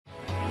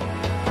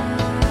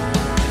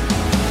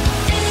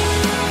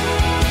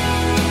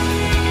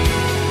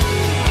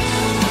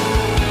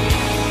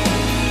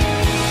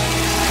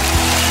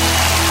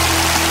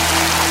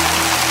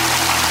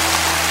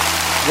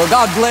Well,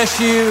 God bless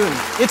you.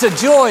 It's a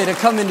joy to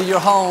come into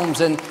your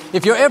homes. And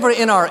if you're ever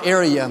in our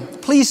area,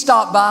 please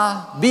stop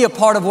by, be a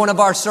part of one of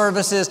our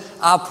services.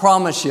 I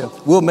promise you,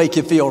 we'll make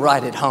you feel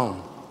right at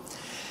home.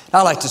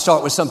 I like to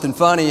start with something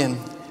funny. And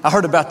I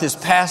heard about this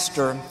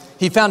pastor.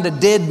 He found a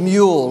dead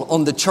mule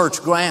on the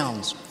church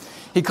grounds.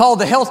 He called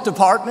the health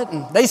department,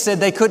 and they said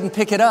they couldn't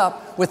pick it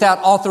up without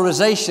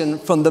authorization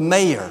from the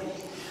mayor.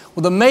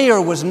 Well, the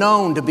mayor was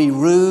known to be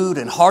rude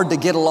and hard to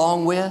get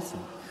along with.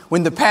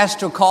 When the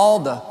pastor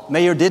called, the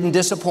mayor didn't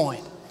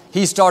disappoint.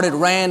 He started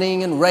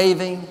ranting and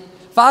raving.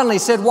 Finally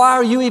said, "Why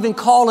are you even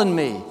calling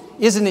me?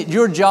 Isn't it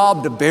your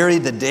job to bury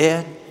the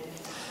dead?"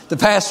 The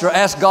pastor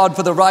asked God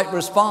for the right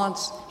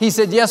response. He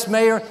said, "Yes,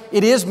 Mayor,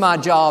 it is my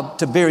job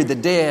to bury the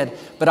dead,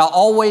 but I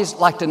always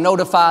like to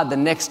notify the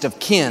next of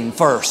kin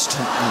first."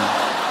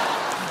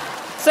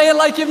 Say it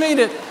like you mean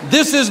it.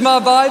 This is my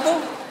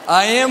Bible.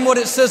 I am what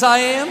it says I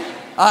am.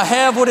 I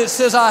have what it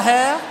says I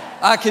have.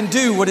 I can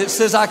do what it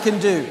says I can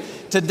do.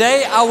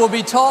 Today I will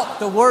be taught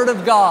the Word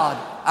of God.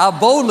 I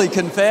boldly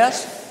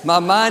confess. My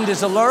mind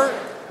is alert.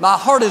 My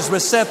heart is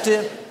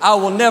receptive. I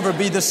will never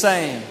be the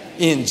same.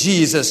 In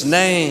Jesus'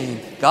 name,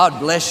 God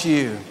bless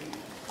you.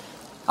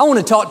 I want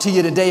to talk to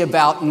you today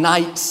about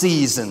night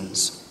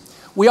seasons.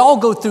 We all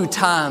go through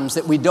times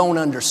that we don't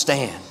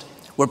understand.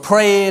 We're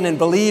praying and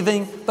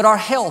believing, but our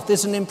health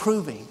isn't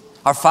improving.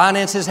 Our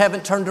finances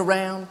haven't turned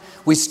around.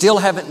 We still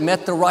haven't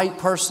met the right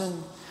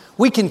person.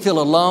 We can feel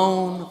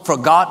alone,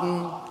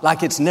 forgotten,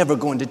 like it's never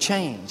going to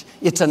change.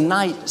 It's a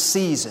night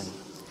season.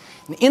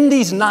 And in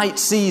these night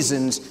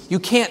seasons, you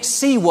can't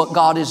see what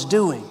God is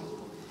doing.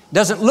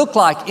 Doesn't look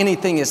like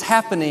anything is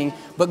happening,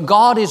 but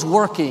God is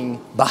working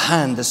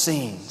behind the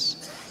scenes.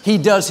 He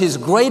does His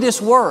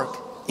greatest work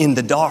in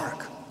the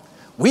dark.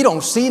 We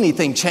don't see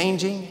anything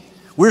changing.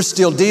 We're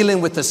still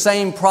dealing with the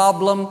same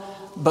problem,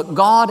 but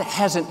God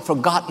hasn't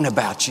forgotten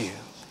about you.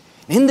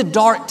 In the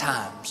dark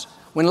times,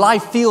 when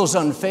life feels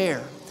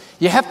unfair,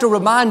 you have to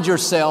remind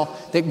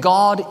yourself that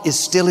God is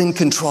still in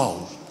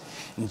control.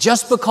 And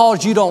just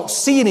because you don't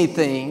see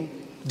anything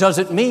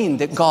doesn't mean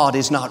that God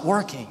is not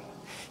working.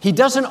 He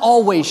doesn't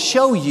always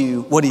show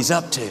you what He's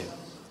up to.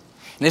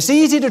 And it's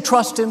easy to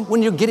trust Him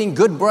when you're getting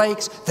good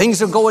breaks,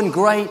 things are going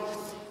great,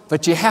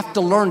 but you have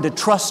to learn to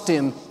trust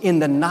Him in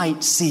the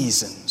night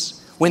seasons.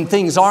 When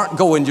things aren't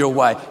going your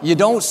way, you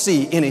don't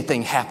see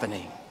anything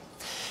happening.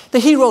 The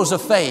heroes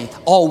of faith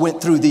all went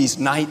through these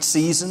night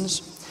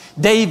seasons.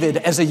 David,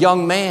 as a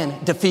young man,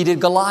 defeated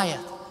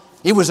Goliath.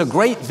 It was a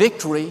great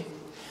victory,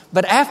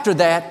 but after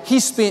that, he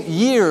spent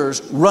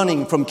years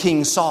running from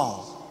King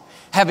Saul,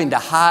 having to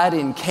hide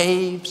in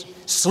caves,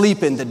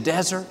 sleep in the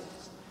desert.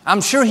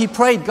 I'm sure he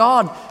prayed,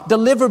 "God,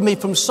 deliver me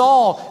from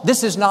Saul.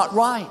 This is not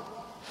right."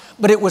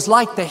 But it was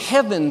like the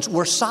heavens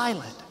were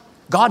silent.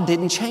 God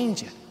didn't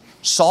change it.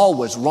 Saul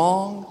was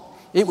wrong.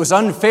 It was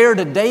unfair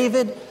to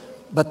David,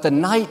 but the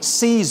night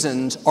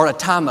seasons are a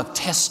time of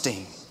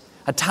testing,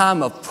 a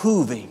time of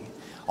proving.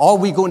 Are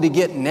we going to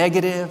get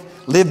negative,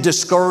 live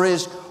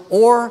discouraged,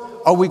 or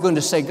are we going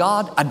to say,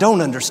 "God, I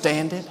don't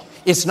understand it.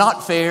 It's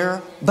not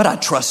fair, but I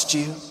trust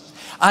you.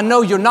 I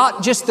know you're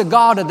not just the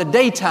God of the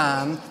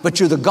daytime, but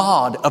you're the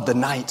God of the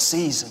night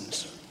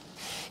seasons."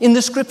 In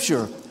the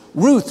scripture,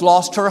 Ruth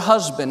lost her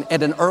husband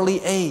at an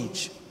early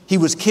age. He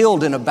was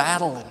killed in a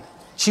battle, and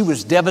she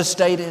was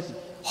devastated,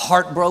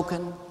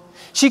 heartbroken.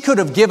 She could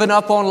have given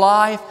up on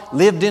life,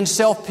 lived in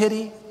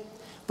self-pity,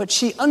 but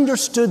she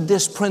understood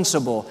this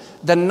principle.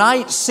 The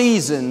night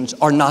seasons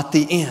are not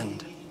the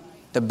end.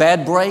 The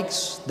bad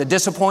breaks, the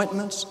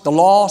disappointments, the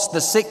loss,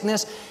 the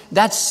sickness,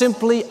 that's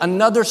simply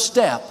another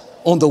step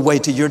on the way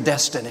to your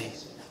destiny.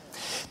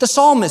 The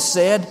psalmist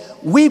said,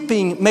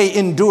 "Weeping may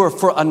endure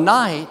for a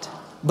night,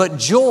 but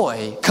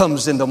joy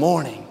comes in the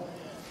morning."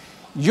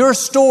 Your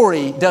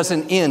story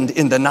doesn't end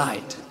in the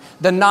night.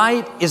 The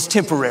night is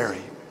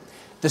temporary.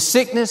 The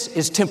sickness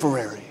is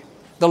temporary.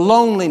 The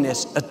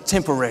loneliness is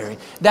temporary.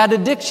 That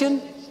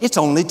addiction, it's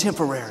only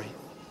temporary.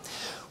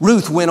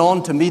 Ruth went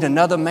on to meet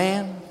another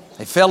man.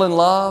 They fell in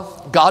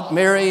love, got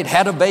married,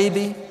 had a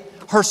baby.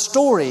 Her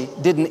story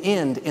didn't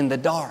end in the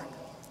dark.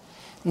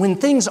 When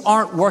things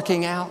aren't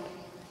working out,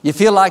 you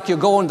feel like you're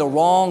going the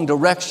wrong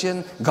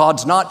direction,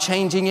 God's not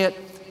changing it,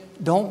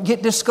 don't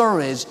get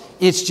discouraged.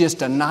 It's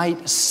just a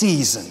night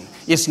season.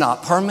 It's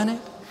not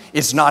permanent.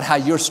 It's not how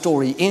your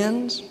story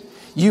ends.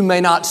 You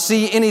may not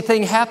see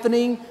anything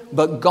happening,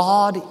 but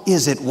God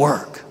is at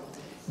work.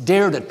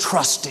 Dare to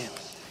trust Him.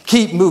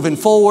 Keep moving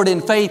forward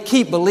in faith.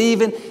 Keep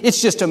believing. It's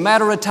just a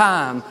matter of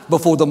time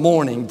before the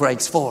morning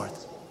breaks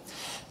forth.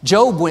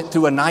 Job went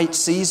through a night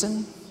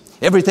season.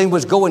 Everything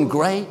was going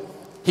great.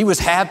 He was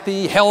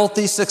happy,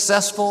 healthy,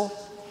 successful,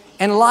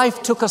 and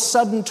life took a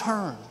sudden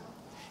turn.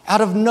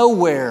 Out of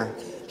nowhere,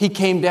 he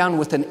came down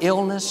with an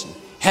illness,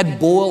 had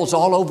boils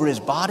all over his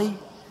body.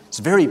 It's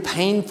very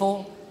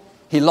painful.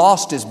 He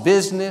lost his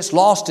business,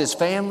 lost his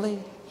family.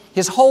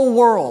 His whole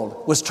world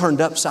was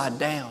turned upside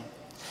down.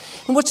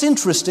 And what's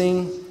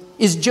interesting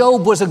is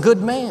Job was a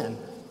good man.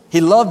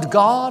 He loved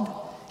God.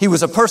 He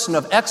was a person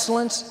of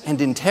excellence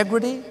and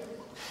integrity.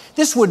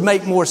 This would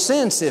make more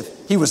sense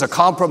if he was a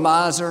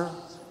compromiser,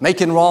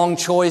 making wrong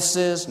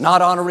choices,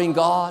 not honoring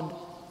God.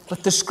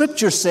 But the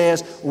Scripture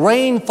says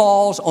rain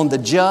falls on the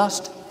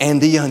just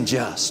and the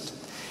unjust.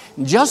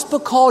 Just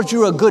because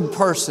you're a good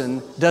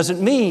person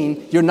doesn't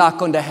mean you're not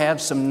going to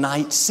have some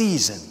night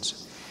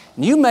seasons.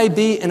 You may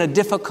be in a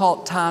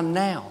difficult time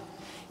now.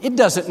 It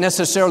doesn't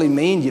necessarily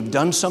mean you've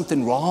done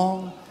something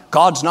wrong.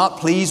 God's not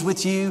pleased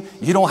with you.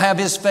 You don't have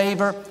His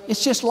favor.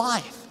 It's just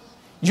life.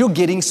 You're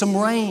getting some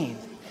rain.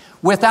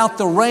 Without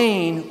the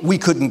rain, we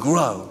couldn't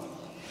grow.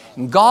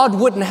 And God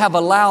wouldn't have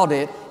allowed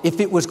it if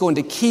it was going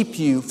to keep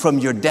you from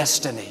your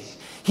destiny.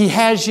 He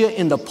has you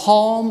in the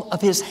palm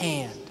of His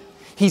hand.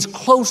 He's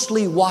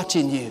closely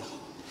watching you.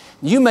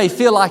 You may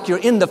feel like you're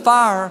in the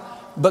fire,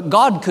 but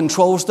God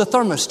controls the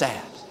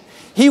thermostat.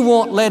 He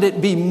won't let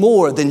it be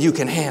more than you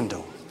can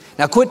handle.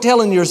 Now quit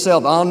telling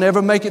yourself, I'll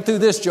never make it through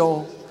this,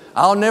 Joel.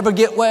 I'll never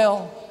get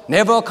well,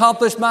 never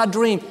accomplish my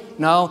dream.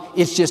 No,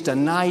 it's just a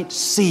night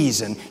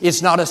season.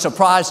 It's not a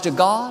surprise to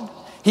God.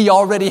 He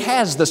already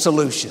has the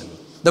solution.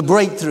 The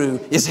breakthrough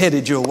is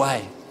headed your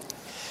way.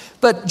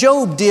 But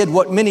Job did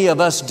what many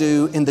of us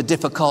do in the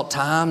difficult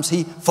times.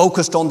 He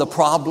focused on the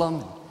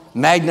problem,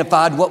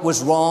 magnified what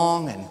was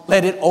wrong, and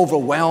let it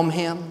overwhelm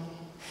him.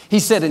 He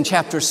said in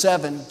chapter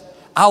 7,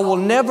 I will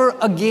never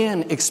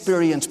again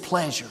experience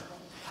pleasure.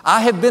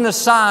 I have been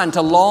assigned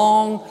to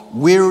long,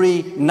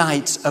 weary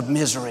nights of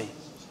misery.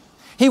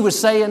 He was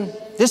saying,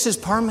 this is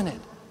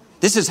permanent.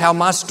 This is how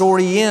my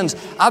story ends.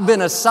 I've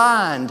been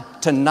assigned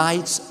to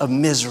nights of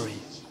misery.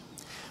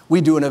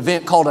 We do an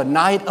event called a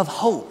Night of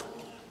Hope.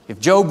 If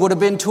Job would have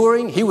been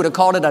touring, he would have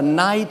called it a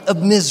night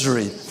of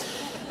misery.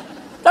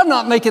 I'm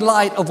not making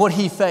light of what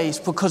he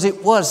faced because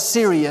it was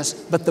serious,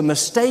 but the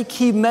mistake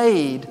he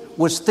made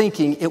was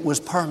thinking it was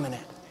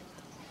permanent.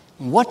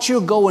 What you're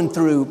going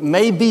through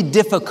may be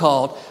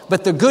difficult,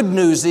 but the good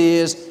news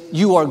is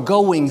you are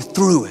going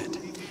through it.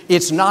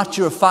 It's not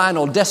your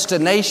final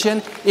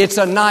destination. It's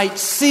a night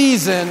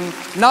season,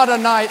 not a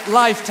night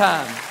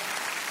lifetime.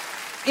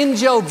 In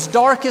Job's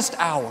darkest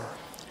hour,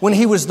 when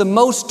he was the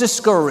most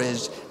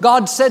discouraged,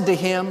 God said to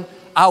him,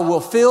 I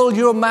will fill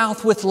your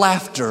mouth with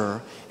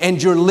laughter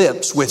and your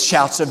lips with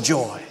shouts of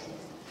joy.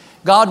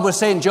 God was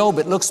saying, Job,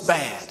 it looks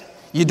bad.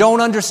 You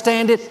don't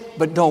understand it,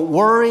 but don't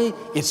worry.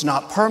 It's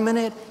not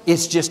permanent.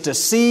 It's just a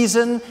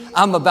season.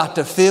 I'm about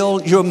to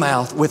fill your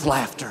mouth with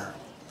laughter.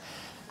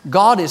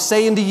 God is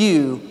saying to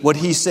you what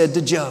He said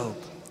to Job.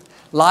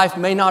 Life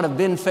may not have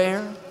been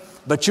fair,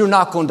 but you're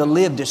not going to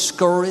live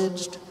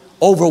discouraged,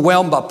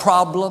 overwhelmed by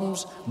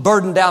problems,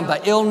 burdened down by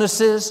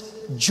illnesses.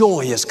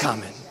 Joy is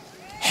coming.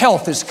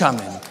 Health is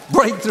coming.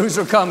 Breakthroughs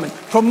are coming.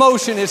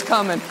 Promotion is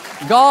coming.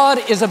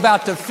 God is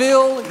about to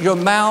fill your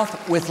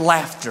mouth with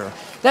laughter.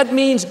 That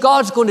means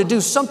God's going to do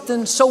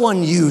something so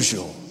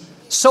unusual,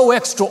 so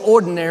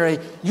extraordinary.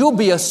 You'll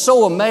be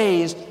so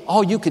amazed,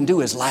 all you can do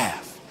is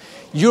laugh.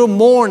 Your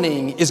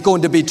mourning is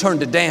going to be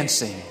turned to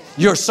dancing.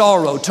 Your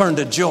sorrow turned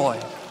to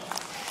joy.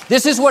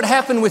 This is what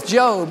happened with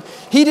Job.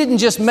 He didn't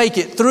just make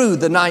it through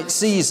the night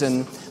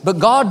season, but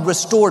God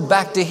restored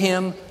back to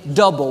him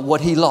double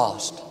what he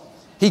lost.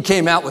 He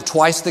came out with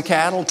twice the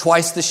cattle,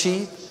 twice the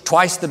sheep,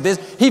 twice the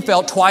business. He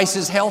felt twice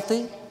as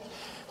healthy.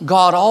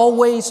 God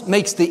always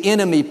makes the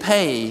enemy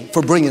pay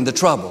for bringing the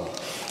trouble.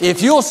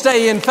 If you'll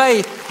stay in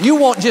faith, you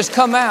won't just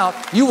come out,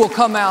 you will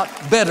come out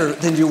better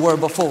than you were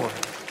before.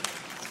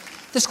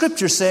 The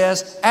Scripture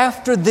says,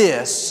 after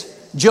this,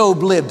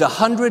 Job lived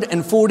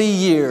 140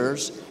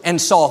 years and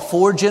saw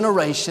 4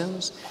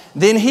 generations.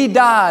 Then he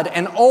died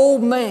an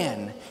old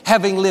man,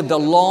 having lived a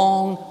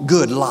long,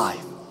 good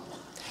life.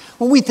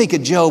 When we think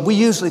of Job, we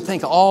usually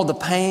think of all the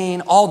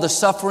pain, all the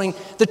suffering.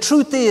 The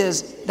truth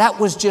is, that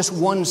was just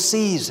one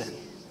season.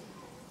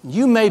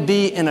 You may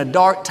be in a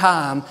dark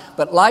time,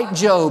 but like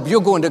Job,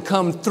 you're going to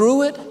come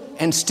through it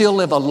and still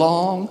live a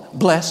long,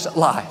 blessed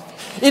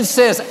life. It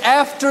says,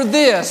 after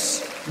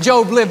this,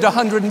 Job lived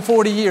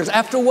 140 years.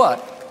 After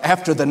what?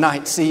 After the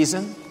night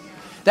season.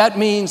 That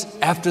means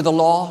after the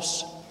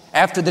loss,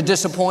 after the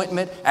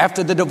disappointment,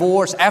 after the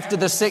divorce, after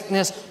the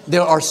sickness,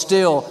 there are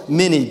still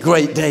many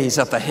great days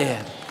up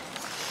ahead.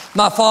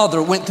 My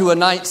father went through a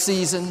night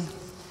season.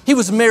 He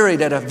was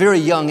married at a very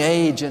young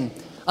age, and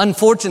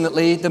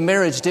unfortunately, the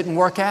marriage didn't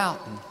work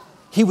out.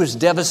 He was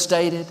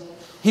devastated.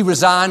 He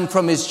resigned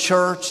from his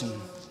church and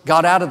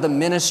got out of the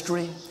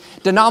ministry.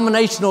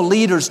 Denominational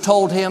leaders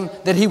told him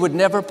that he would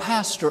never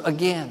pastor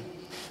again.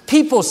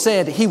 People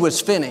said he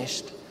was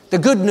finished. The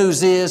good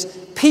news is,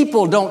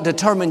 people don't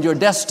determine your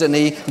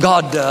destiny,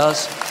 God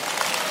does.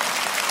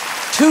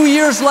 2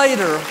 years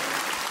later,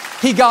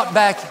 he got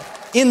back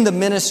in the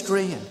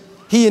ministry, and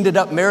he ended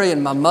up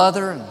marrying my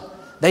mother, and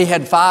they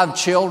had 5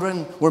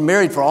 children, were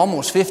married for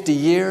almost 50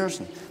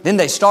 years. Then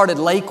they started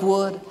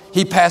Lakewood.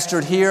 He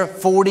pastored here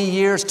 40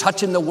 years,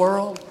 touching the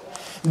world.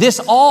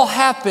 This all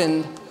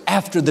happened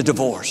after the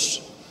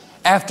divorce,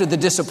 after the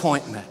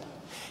disappointment.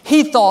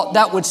 He thought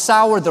that would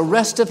sour the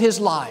rest of his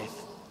life,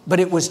 but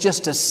it was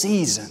just a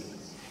season.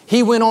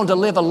 He went on to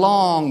live a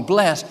long,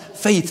 blessed,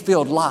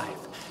 faith-filled life.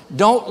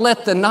 Don't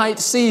let the night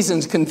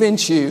seasons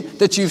convince you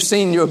that you've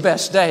seen your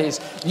best days.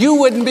 You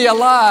wouldn't be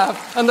alive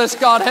unless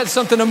God had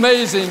something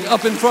amazing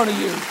up in front of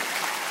you.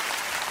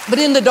 But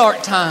in the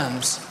dark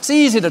times, it's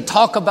easy to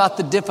talk about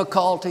the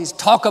difficulties,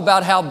 talk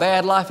about how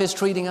bad life is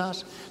treating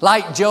us.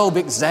 Like Job,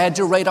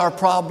 exaggerate our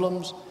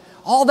problems.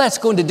 All that's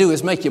going to do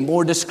is make you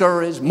more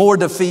discouraged, more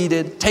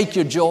defeated, take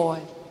your joy.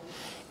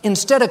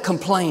 Instead of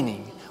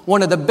complaining,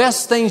 one of the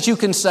best things you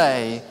can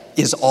say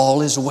is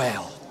all is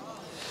well.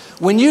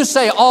 When you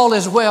say all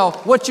is well,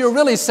 what you're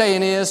really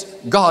saying is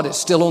God is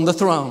still on the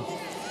throne.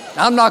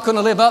 I'm not going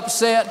to live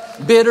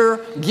upset,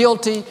 bitter,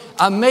 guilty.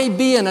 I may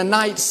be in a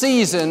night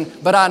season,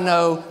 but I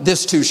know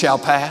this too shall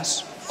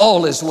pass.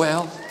 All is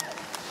well.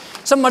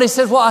 Somebody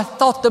says, well, I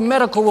thought the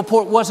medical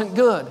report wasn't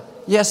good.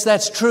 Yes,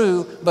 that's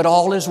true, but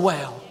all is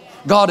well.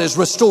 God is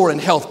restoring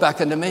health back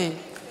into me.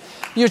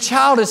 Your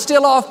child is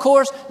still off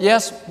course?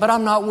 Yes, but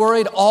I'm not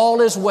worried.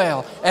 All is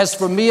well. As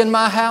for me and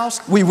my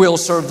house, we will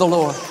serve the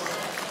Lord.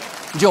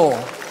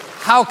 Joel,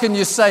 how can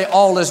you say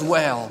all is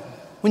well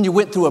when you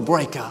went through a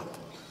breakup?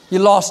 You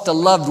lost a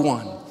loved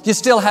one. You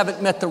still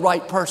haven't met the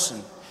right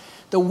person.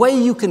 The way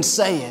you can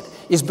say it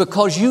is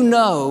because you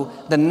know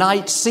the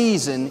night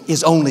season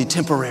is only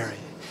temporary.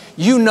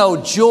 You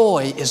know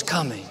joy is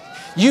coming.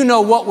 You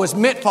know what was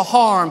meant for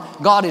harm,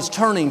 God is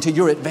turning to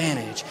your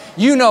advantage.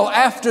 You know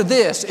after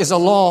this is a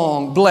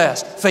long,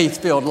 blessed,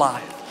 faith-filled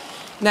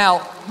life.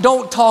 Now,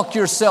 don't talk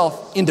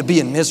yourself into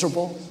being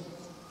miserable.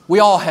 We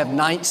all have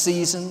night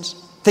seasons,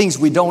 things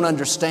we don't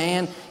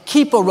understand.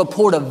 Keep a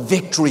report of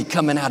victory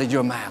coming out of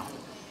your mouth.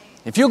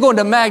 If you're going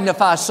to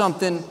magnify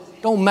something,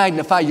 don't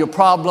magnify your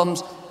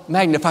problems,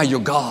 magnify your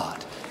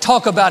God.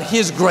 Talk about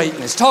His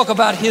greatness. Talk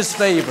about His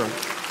favor.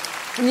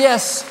 And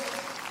yes,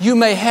 you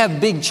may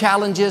have big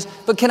challenges,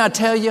 but can I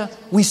tell you,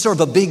 we serve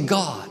a big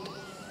God.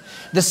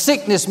 The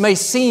sickness may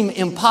seem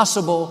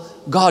impossible.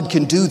 God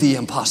can do the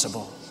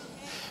impossible.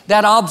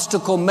 That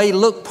obstacle may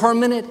look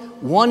permanent.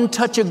 One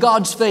touch of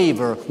God's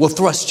favor will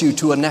thrust you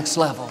to a next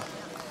level.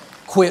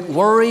 Quit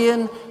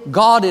worrying.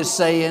 God is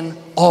saying,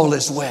 all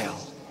is well.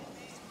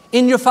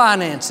 In your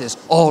finances,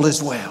 all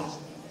is well.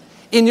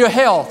 In your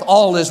health,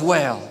 all is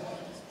well.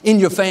 In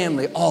your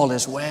family, all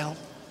is well.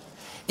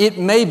 It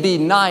may be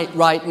night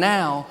right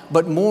now,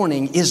 but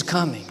morning is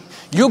coming.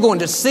 You're going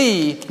to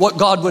see what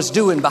God was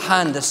doing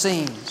behind the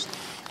scenes.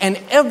 And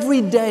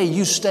every day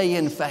you stay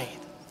in faith.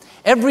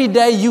 Every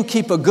day you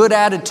keep a good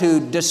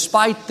attitude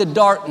despite the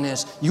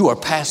darkness, you are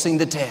passing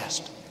the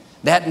test.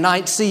 That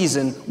night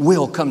season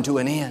will come to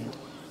an end.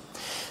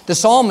 The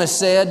psalmist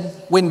said,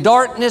 when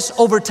darkness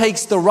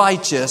overtakes the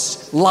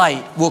righteous,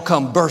 light will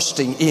come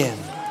bursting in.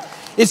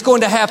 It's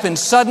going to happen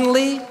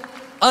suddenly,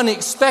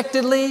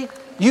 unexpectedly.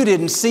 You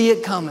didn't see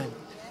it coming.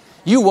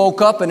 You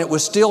woke up and it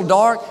was still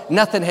dark.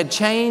 Nothing had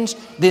changed.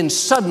 Then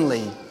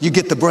suddenly you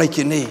get the break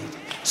you need.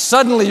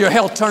 Suddenly your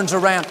health turns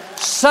around.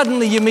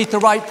 Suddenly you meet the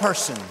right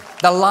person.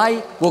 The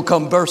light will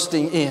come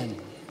bursting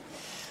in.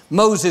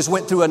 Moses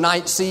went through a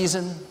night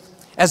season.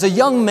 As a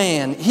young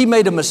man, he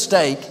made a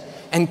mistake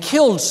and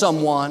killed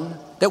someone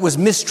that was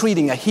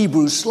mistreating a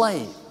Hebrew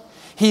slave.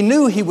 He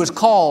knew he was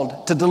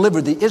called to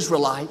deliver the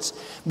Israelites,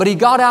 but he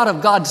got out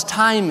of God's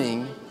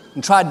timing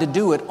and tried to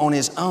do it on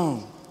his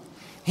own.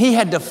 He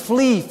had to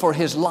flee for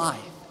his life.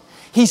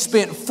 He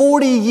spent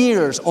 40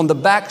 years on the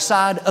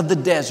backside of the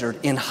desert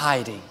in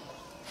hiding.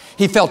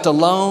 He felt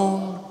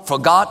alone,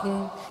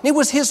 forgotten. It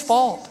was his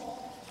fault.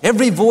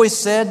 Every voice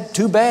said,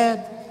 too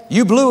bad,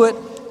 you blew it,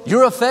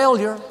 you're a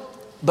failure.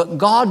 But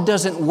God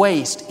doesn't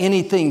waste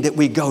anything that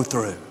we go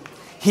through.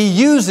 He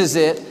uses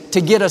it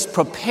to get us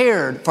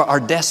prepared for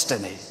our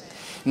destiny.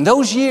 In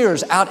those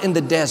years out in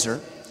the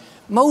desert,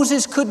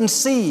 Moses couldn't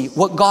see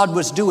what God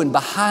was doing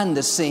behind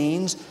the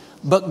scenes,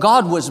 but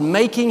God was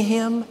making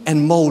him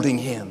and molding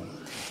him.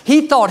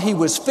 He thought he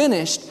was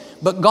finished,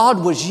 but God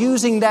was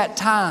using that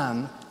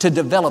time to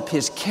develop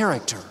his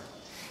character.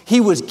 He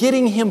was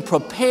getting him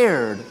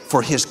prepared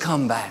for his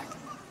comeback.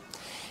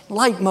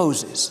 Like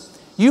Moses,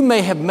 you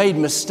may have made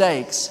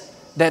mistakes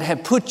that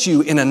have put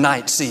you in a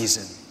night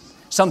season.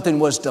 Something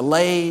was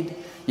delayed.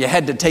 You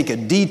had to take a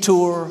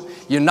detour.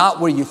 You're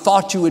not where you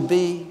thought you would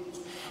be.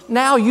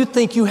 Now you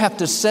think you have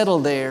to settle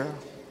there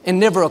and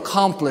never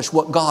accomplish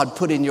what God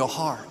put in your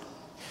heart.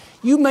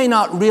 You may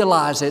not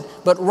realize it,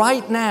 but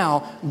right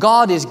now,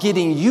 God is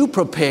getting you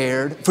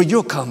prepared for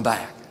your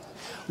comeback.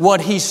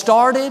 What He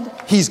started,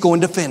 He's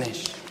going to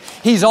finish.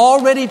 He's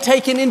already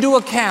taken into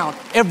account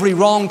every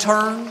wrong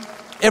turn,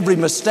 every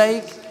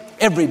mistake,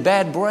 every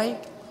bad break.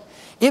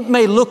 It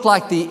may look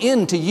like the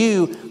end to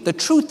you. The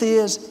truth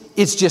is,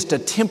 it's just a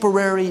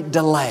temporary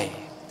delay.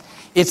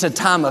 It's a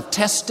time of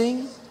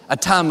testing, a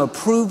time of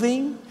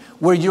proving,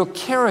 where your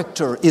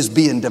character is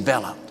being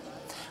developed.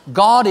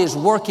 God is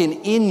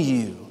working in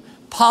you,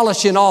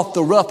 polishing off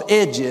the rough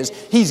edges.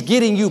 He's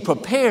getting you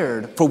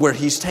prepared for where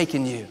He's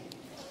taking you.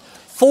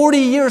 40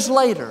 years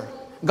later,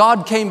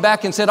 God came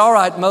back and said, all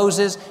right,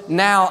 Moses,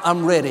 now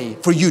I'm ready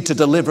for you to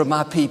deliver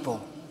my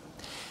people.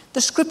 The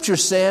scripture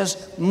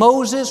says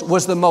Moses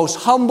was the most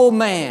humble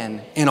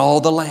man in all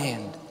the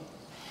land.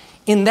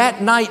 In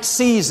that night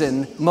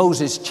season,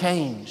 Moses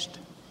changed.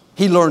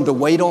 He learned to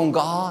wait on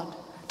God,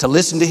 to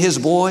listen to His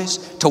voice,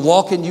 to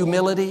walk in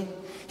humility.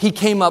 He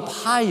came up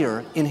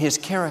higher in his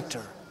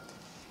character.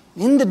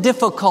 In the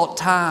difficult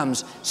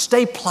times,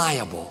 stay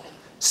pliable,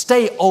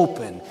 stay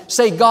open.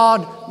 Say,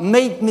 God,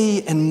 make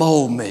me and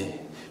mold me.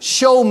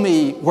 Show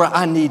me where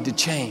I need to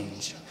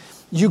change.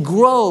 You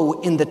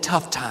grow in the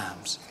tough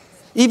times.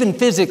 Even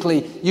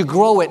physically, you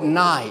grow at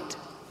night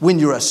when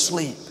you're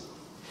asleep.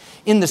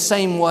 In the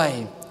same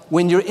way,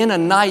 when you're in a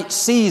night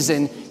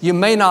season, you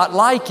may not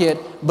like it,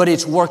 but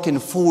it's working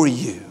for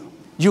you.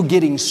 You're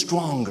getting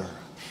stronger.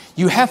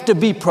 You have to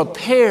be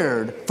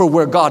prepared for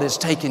where God has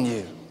taken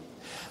you.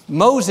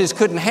 Moses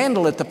couldn't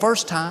handle it the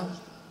first time.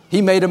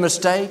 He made a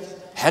mistake,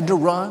 had to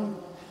run.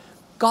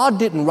 God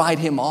didn't write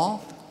him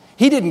off.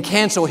 He didn't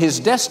cancel his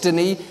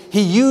destiny.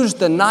 He used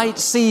the night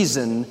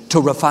season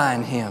to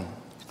refine him.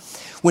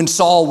 When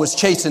Saul was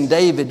chasing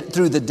David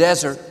through the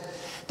desert,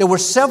 there were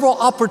several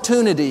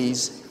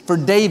opportunities for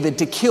David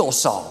to kill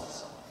Saul.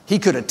 He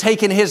could have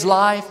taken his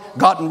life,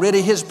 gotten rid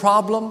of his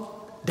problem.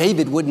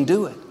 David wouldn't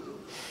do it.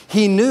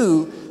 He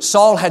knew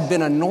Saul had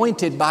been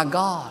anointed by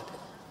God.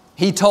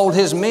 He told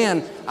his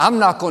men, I'm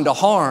not going to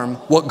harm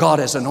what God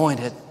has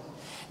anointed.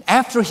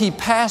 After he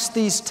passed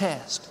these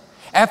tests,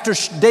 after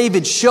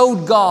David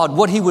showed God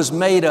what he was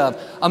made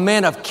of, a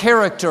man of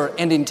character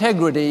and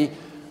integrity,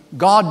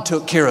 God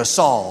took care of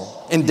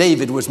Saul and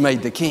David was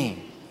made the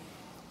king.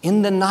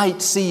 In the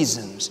night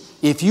seasons,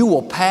 if you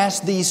will pass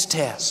these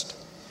tests,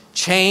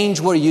 change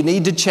where you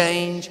need to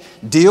change,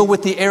 deal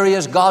with the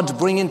areas God's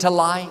bringing to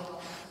light,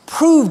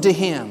 prove to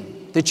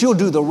Him that you'll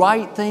do the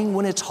right thing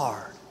when it's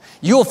hard.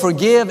 You'll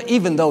forgive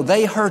even though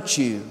they hurt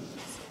you.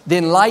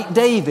 Then like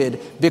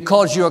David,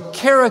 because your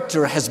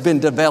character has been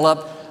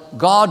developed,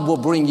 God will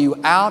bring you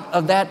out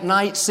of that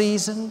night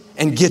season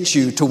and get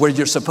you to where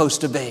you're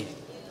supposed to be.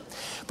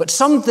 But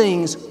some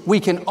things we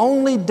can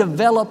only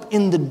develop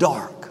in the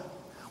dark.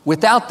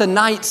 Without the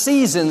night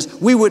seasons,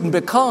 we wouldn't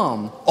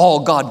become all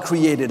God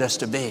created us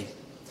to be.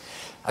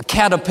 A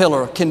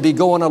caterpillar can be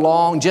going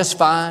along just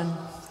fine.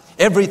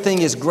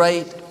 Everything is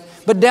great.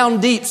 But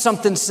down deep,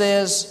 something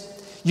says,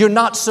 you're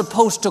not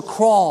supposed to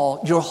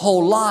crawl your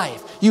whole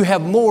life. You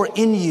have more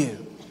in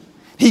you.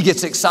 He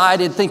gets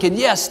excited thinking,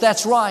 yes,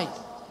 that's right.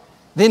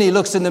 Then he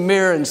looks in the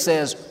mirror and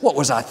says, what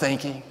was I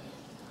thinking?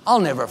 I'll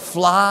never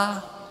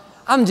fly.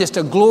 I'm just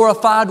a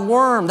glorified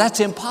worm. That's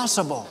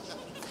impossible.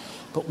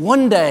 But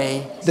one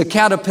day, the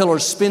caterpillar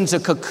spins a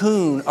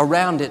cocoon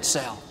around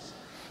itself.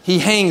 He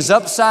hangs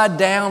upside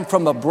down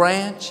from a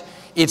branch.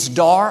 It's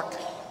dark.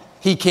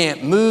 He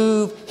can't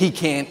move. He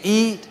can't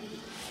eat.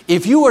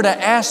 If you were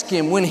to ask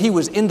him when he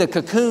was in the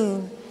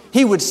cocoon,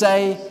 he would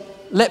say,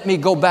 let me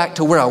go back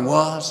to where I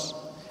was.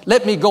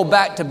 Let me go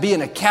back to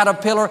being a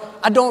caterpillar.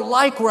 I don't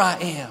like where I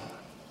am.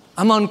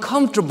 I'm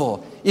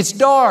uncomfortable. It's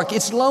dark.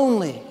 It's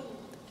lonely.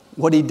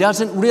 What he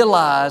doesn't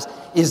realize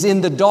is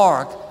in the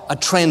dark, a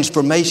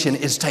transformation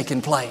is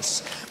taking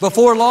place.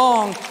 Before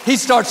long, he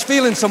starts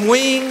feeling some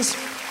wings.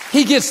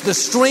 He gets the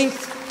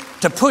strength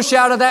to push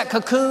out of that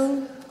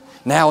cocoon.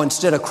 Now,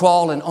 instead of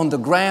crawling on the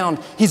ground,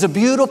 he's a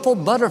beautiful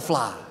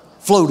butterfly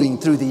floating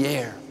through the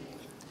air.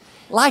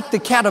 Like the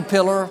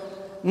caterpillar,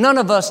 none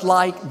of us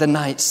like the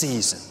night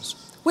seasons.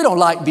 We don't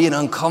like being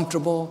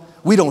uncomfortable.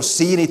 We don't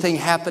see anything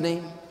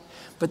happening.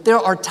 But there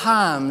are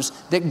times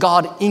that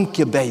God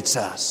incubates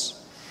us.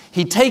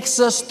 He takes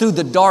us through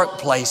the dark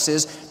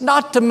places,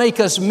 not to make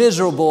us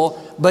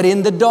miserable, but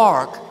in the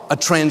dark, a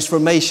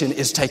transformation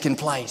is taking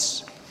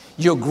place.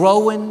 You're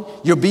growing,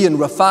 you're being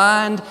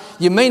refined.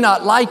 You may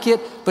not like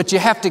it, but you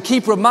have to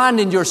keep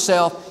reminding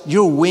yourself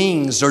your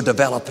wings are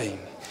developing.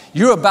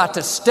 You're about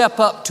to step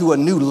up to a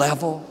new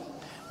level.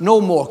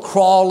 No more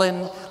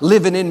crawling,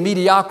 living in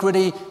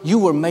mediocrity. You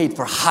were made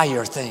for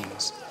higher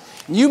things.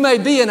 You may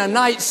be in a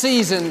night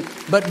season,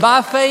 but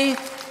by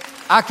faith,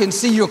 I can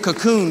see your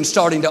cocoon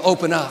starting to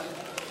open up.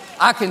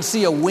 I can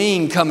see a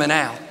wing coming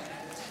out.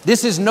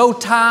 This is no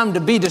time to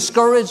be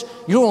discouraged.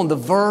 You're on the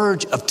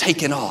verge of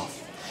taking off.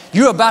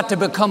 You're about to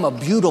become a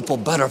beautiful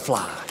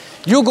butterfly.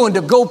 You're going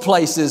to go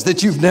places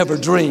that you've never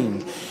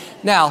dreamed.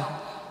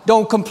 Now,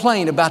 don't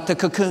complain about the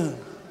cocoon.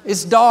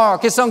 It's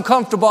dark. It's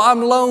uncomfortable.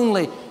 I'm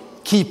lonely.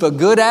 Keep a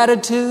good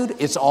attitude.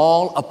 It's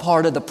all a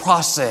part of the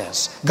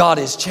process. God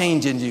is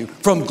changing you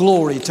from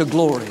glory to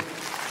glory.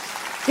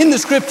 In the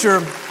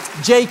scripture,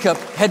 Jacob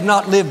had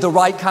not lived the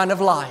right kind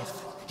of life.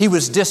 He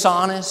was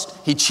dishonest.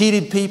 He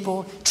cheated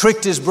people,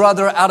 tricked his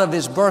brother out of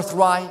his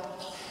birthright.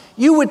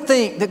 You would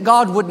think that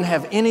God wouldn't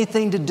have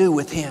anything to do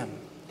with him.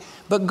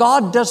 But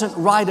God doesn't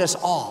write us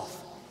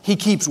off. He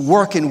keeps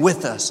working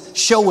with us,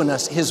 showing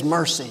us His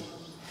mercy.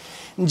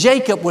 And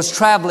Jacob was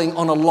traveling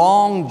on a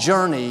long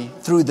journey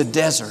through the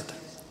desert.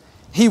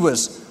 He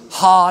was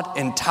hot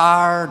and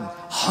tired,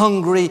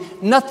 hungry.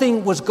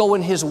 Nothing was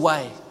going his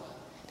way.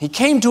 He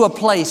came to a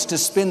place to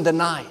spend the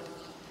night.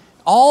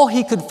 All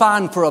he could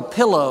find for a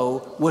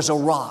pillow was a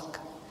rock.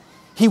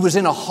 He was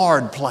in a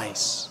hard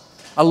place,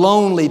 a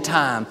lonely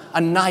time,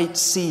 a night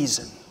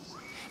season.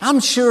 I'm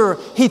sure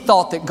he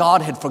thought that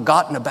God had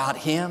forgotten about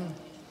him.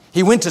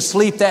 He went to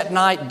sleep that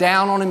night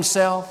down on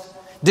himself,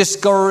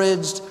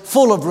 discouraged,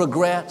 full of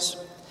regrets.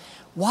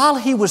 While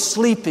he was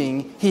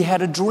sleeping, he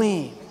had a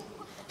dream.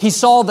 He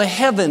saw the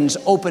heavens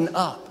open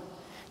up.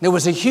 There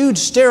was a huge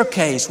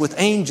staircase with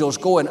angels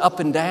going up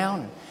and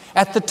down.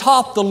 At the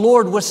top, the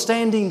Lord was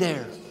standing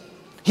there.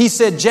 He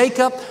said,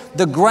 "Jacob,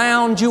 the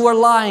ground you are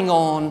lying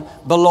on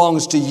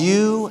belongs to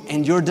you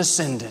and your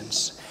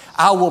descendants.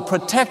 I will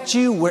protect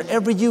you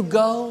wherever you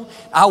go.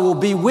 I will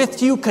be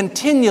with you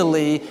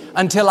continually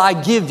until I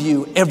give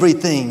you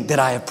everything that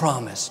I have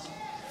promised."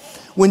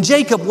 When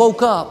Jacob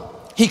woke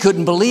up, he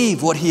couldn't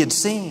believe what he had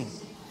seen.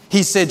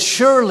 He said,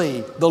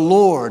 "Surely the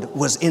Lord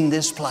was in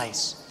this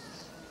place."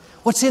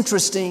 What's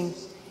interesting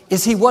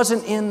is he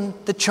wasn't in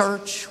the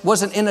church,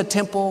 wasn't in a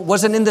temple,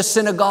 wasn't in the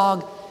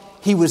synagogue.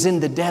 He was in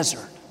the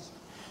desert.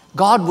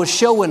 God was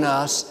showing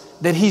us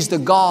that He's the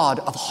God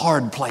of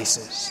hard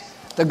places,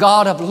 the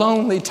God of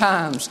lonely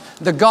times,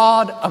 the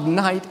God of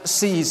night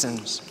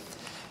seasons.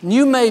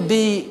 You may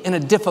be in a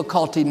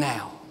difficulty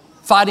now,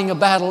 fighting a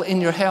battle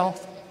in your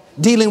health,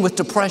 dealing with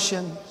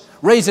depression,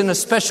 raising a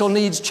special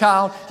needs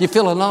child. You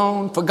feel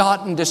alone,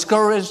 forgotten,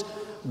 discouraged.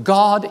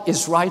 God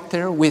is right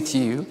there with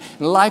you.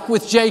 Like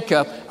with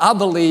Jacob, I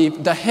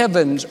believe the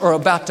heavens are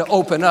about to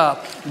open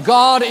up.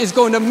 God is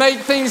going to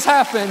make things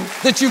happen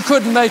that you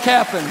couldn't make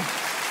happen.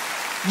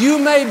 You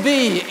may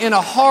be in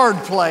a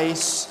hard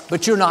place,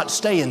 but you're not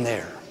staying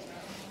there.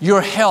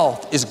 Your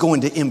health is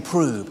going to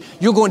improve.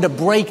 You're going to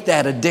break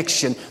that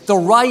addiction. The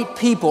right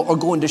people are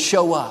going to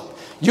show up.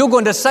 You're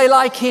going to say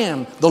like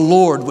him, "The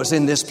Lord was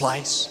in this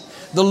place.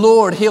 The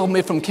Lord healed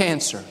me from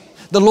cancer.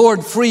 The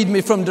Lord freed me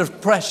from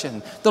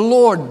depression. The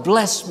Lord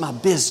blessed my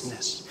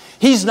business."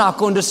 He's not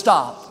going to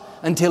stop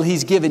until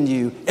He's given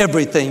you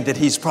everything that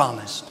He's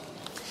promised.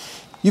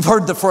 You've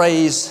heard the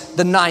phrase,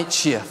 the night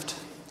shift.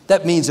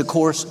 That means, of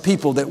course,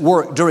 people that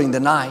work during the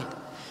night.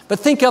 But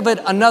think of it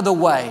another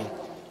way.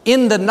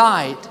 In the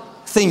night,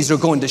 things are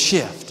going to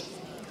shift.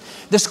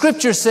 The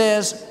scripture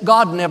says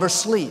God never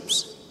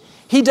sleeps.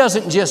 He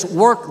doesn't just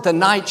work the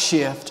night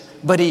shift,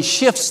 but He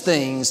shifts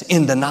things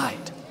in the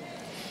night.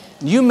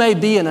 You may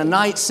be in a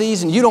night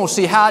season. You don't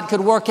see how it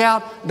could work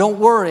out. Don't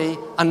worry,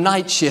 a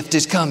night shift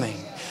is coming.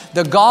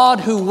 The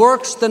God who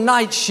works the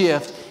night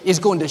shift is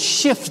going to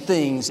shift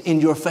things in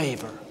your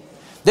favor.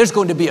 There's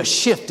going to be a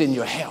shift in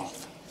your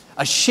health,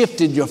 a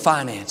shift in your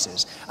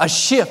finances, a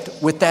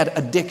shift with that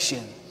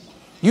addiction.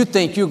 You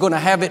think you're going to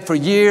have it for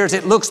years.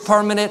 It looks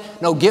permanent.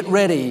 No, get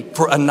ready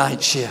for a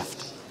night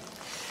shift.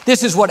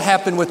 This is what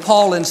happened with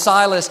Paul and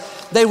Silas.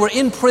 They were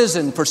in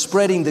prison for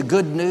spreading the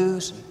good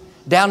news.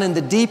 Down in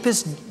the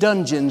deepest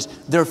dungeons,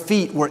 their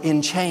feet were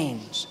in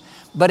chains.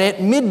 But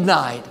at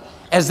midnight,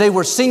 as they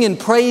were singing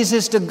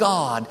praises to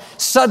God,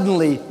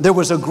 suddenly there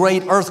was a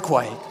great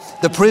earthquake.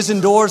 The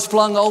prison doors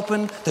flung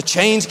open. The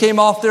chains came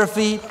off their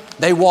feet.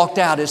 They walked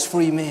out as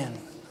free men.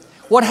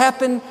 What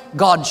happened?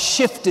 God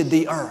shifted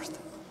the earth,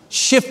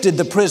 shifted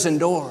the prison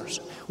doors.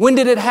 When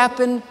did it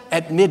happen?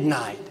 At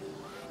midnight.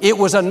 It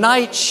was a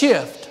night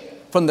shift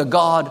from the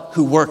God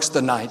who works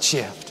the night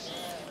shift.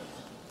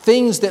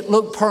 Things that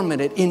look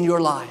permanent in your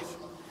life,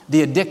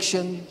 the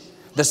addiction,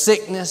 the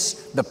sickness,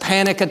 the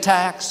panic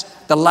attacks,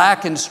 the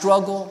lack and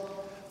struggle,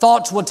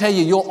 thoughts will tell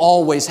you you'll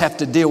always have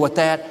to deal with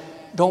that.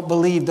 Don't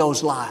believe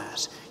those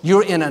lies.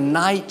 You're in a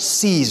night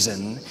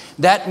season.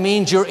 That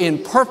means you're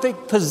in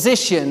perfect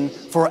position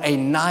for a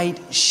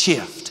night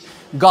shift.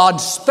 God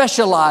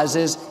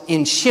specializes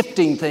in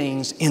shifting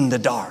things in the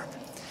dark.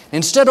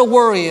 Instead of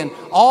worrying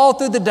all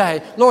through the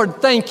day,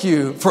 Lord, thank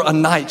you for a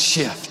night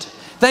shift.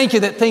 Thank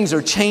you that things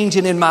are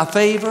changing in my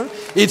favor.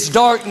 It's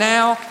dark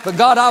now, but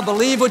God, I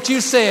believe what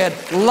you said.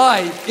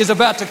 Light is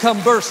about to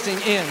come bursting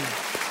in.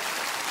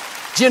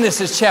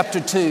 Genesis chapter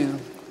 2,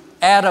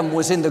 Adam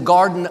was in the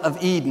Garden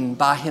of Eden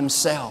by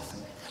himself.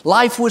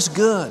 Life was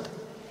good.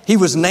 He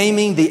was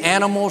naming the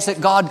animals that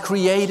God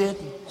created,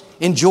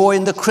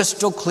 enjoying the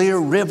crystal clear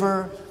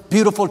river,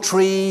 beautiful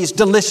trees,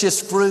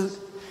 delicious fruit.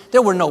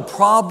 There were no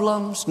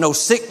problems, no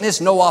sickness,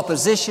 no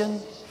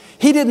opposition.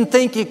 He didn't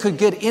think it could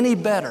get any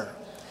better.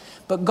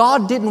 But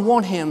God didn't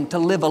want him to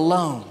live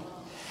alone.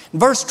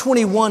 Verse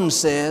 21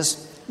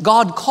 says,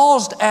 God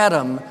caused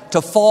Adam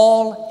to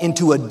fall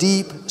into a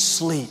deep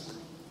sleep.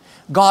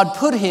 God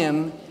put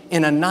him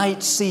in a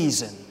night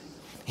season.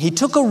 He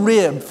took a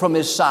rib from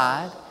his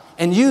side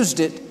and used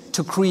it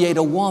to create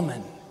a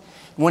woman.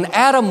 When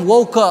Adam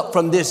woke up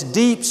from this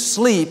deep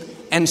sleep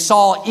and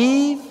saw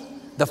Eve,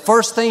 the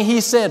first thing he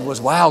said was,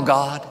 "Wow,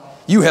 God,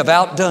 you have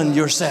outdone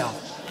yourself."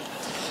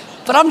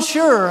 But I'm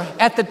sure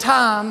at the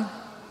time,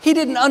 he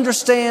didn't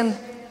understand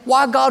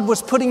why God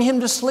was putting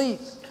him to sleep.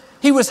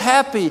 He was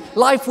happy.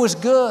 Life was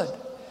good.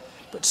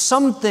 But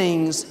some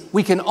things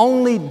we can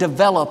only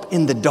develop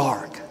in the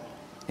dark.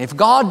 If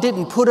God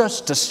didn't put us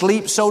to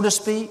sleep, so to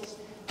speak,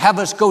 have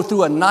us go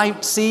through a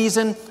night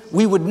season,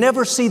 we would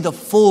never see the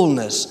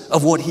fullness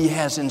of what He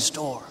has in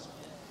store.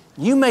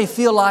 You may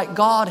feel like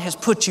God has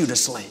put you to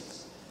sleep.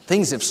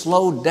 Things have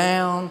slowed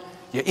down.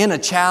 You're in a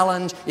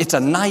challenge. It's a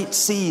night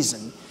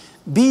season.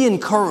 Be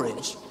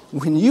encouraged.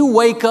 When you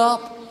wake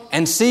up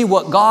and see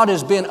what God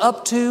has been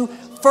up to,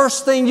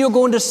 first thing you're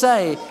going to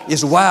say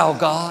is, wow,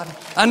 God,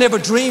 I never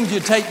dreamed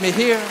you'd take me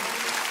here.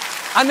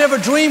 I never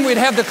dreamed we'd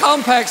have the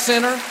Compact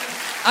Center.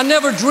 I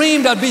never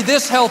dreamed I'd be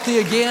this healthy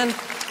again.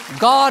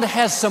 God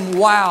has some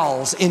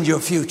wows in your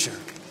future.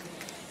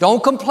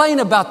 Don't complain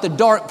about the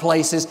dark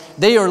places.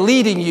 They are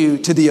leading you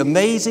to the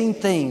amazing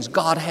things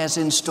God has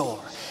in store.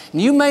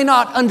 And you may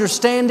not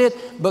understand it,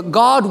 but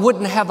God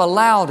wouldn't have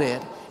allowed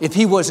it if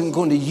He wasn't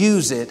going to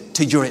use it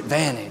to your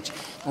advantage.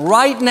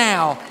 Right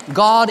now,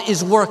 God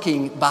is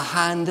working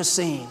behind the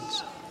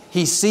scenes.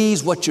 He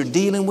sees what you're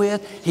dealing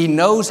with. He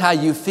knows how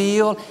you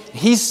feel.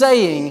 He's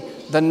saying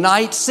the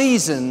night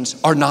seasons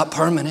are not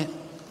permanent.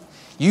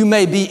 You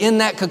may be in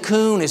that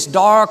cocoon. It's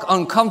dark,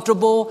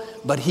 uncomfortable,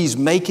 but He's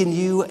making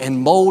you and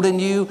molding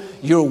you.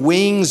 Your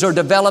wings are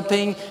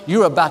developing.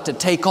 You're about to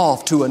take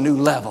off to a new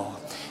level.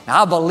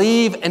 Now, I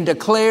believe and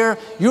declare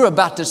you're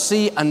about to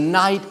see a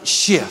night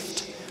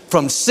shift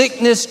from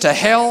sickness to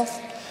health,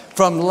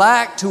 from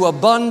lack to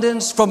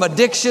abundance, from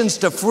addictions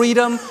to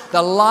freedom.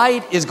 The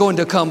light is going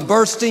to come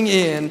bursting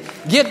in.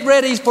 Get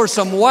ready for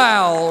some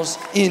wows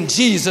in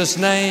Jesus'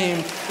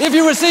 name. If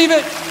you receive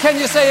it, can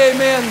you say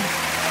amen?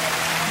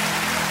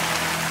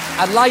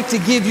 I'd like to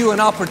give you an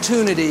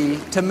opportunity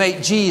to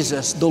make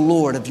Jesus the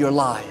Lord of your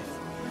life.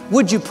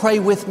 Would you pray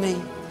with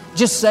me?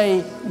 Just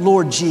say,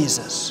 Lord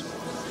Jesus,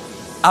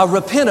 I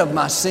repent of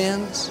my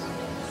sins.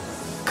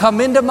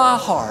 Come into my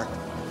heart.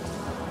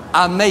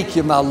 I make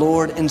you my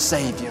Lord and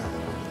Savior.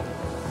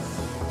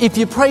 If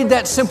you prayed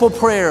that simple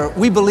prayer,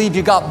 we believe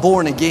you got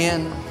born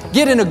again.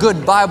 Get in a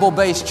good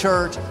Bible-based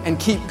church and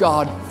keep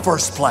God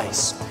first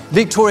place.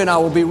 Victoria and I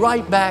will be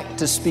right back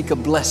to speak a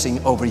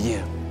blessing over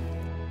you.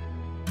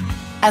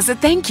 As a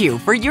thank you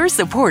for your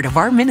support of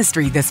our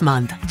ministry this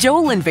month,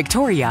 Joel and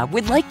Victoria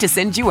would like to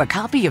send you a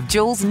copy of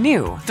Joel's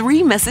new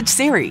 3-message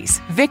series,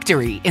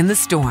 Victory in the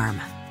Storm.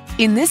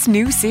 In this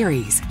new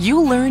series,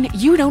 you'll learn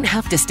you don't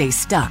have to stay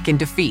stuck in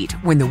defeat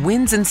when the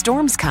winds and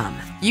storms come.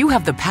 You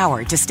have the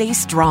power to stay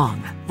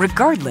strong,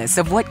 regardless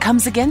of what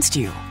comes against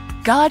you.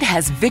 God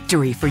has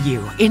victory for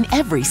you in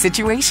every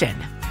situation.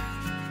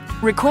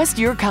 Request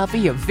your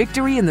copy of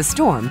Victory in the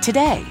Storm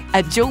today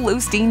at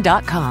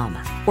joelosteen.com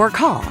or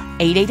call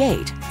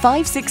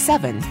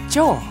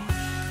 888-567-JOEL.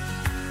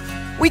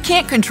 We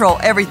can't control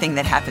everything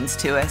that happens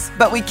to us,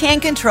 but we can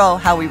control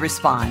how we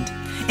respond.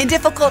 In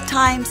difficult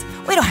times,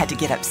 we don't have to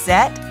get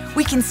upset.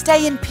 We can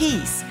stay in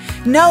peace,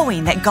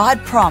 knowing that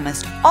God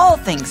promised all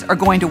things are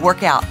going to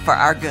work out for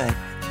our good.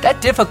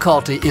 That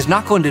difficulty is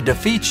not going to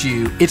defeat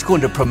you, it's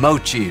going to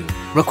promote you.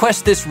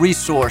 Request this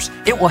resource.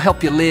 It will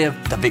help you live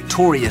the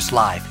victorious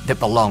life that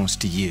belongs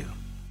to you.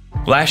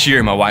 Last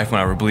year, my wife and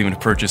I were believing to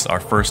purchase our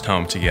first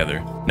home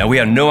together. Now, we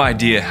had no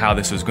idea how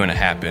this was going to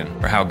happen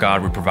or how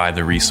God would provide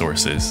the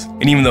resources.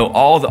 And even though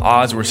all the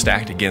odds were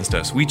stacked against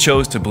us, we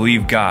chose to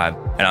believe God.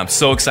 And I'm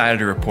so excited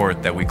to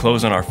report that we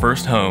closed on our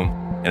first home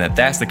and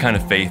that's the kind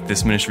of faith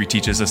this ministry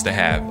teaches us to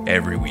have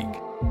every week.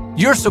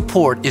 Your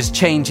support is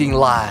changing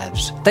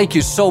lives. Thank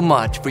you so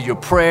much for your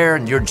prayer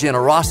and your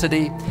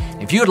generosity.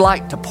 If you'd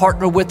like to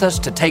partner with us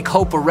to take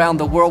hope around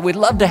the world, we'd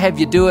love to have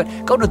you do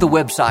it. Go to the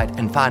website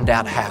and find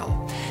out how.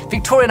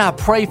 Victoria and I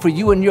pray for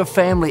you and your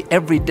family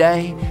every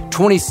day.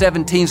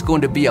 2017 is going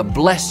to be a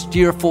blessed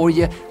year for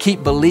you.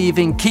 Keep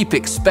believing, keep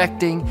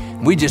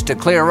expecting. We just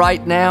declare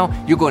right now,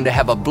 you're going to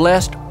have a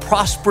blessed,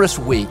 prosperous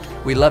week.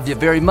 We love you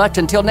very much.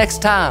 Until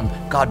next time,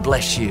 God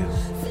bless you.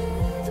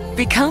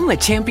 Become a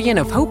Champion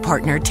of Hope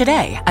partner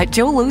today at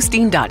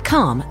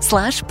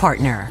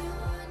joelosteen.com/partner.